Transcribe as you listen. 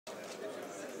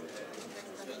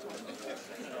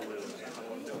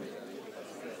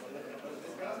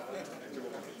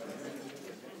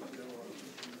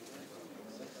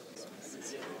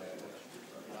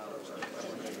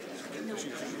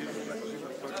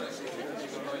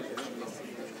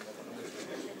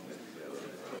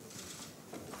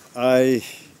I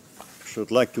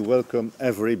should like to welcome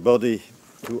everybody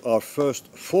to our first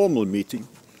formal meeting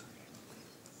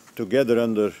together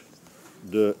under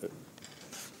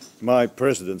my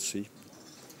presidency.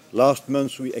 Last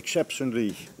month we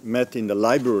exceptionally met in the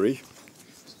library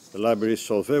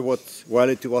Solvay, while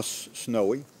it was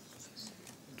snowing.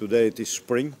 Today it is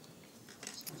spring.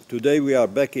 Today we are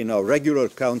back in our regular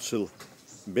council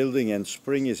building and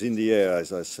spring is in the air,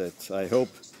 as I said. I hope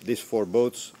this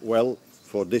forebodes well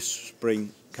for this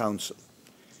spring council.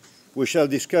 We shall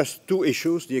discuss two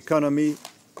issues, the economy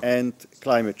and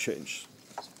climate change.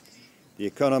 The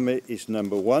economy is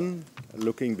number one.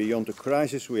 Looking beyond the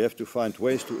crisis, we have to find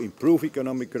ways to improve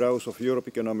economic growth of Europe,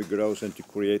 economic growth, and to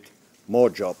create more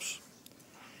jobs.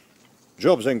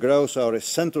 Jobs and growth are a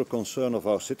central concern of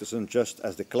our citizens, just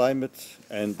as the climate,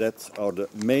 and that are the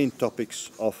main topics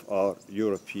of our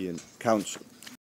European Council.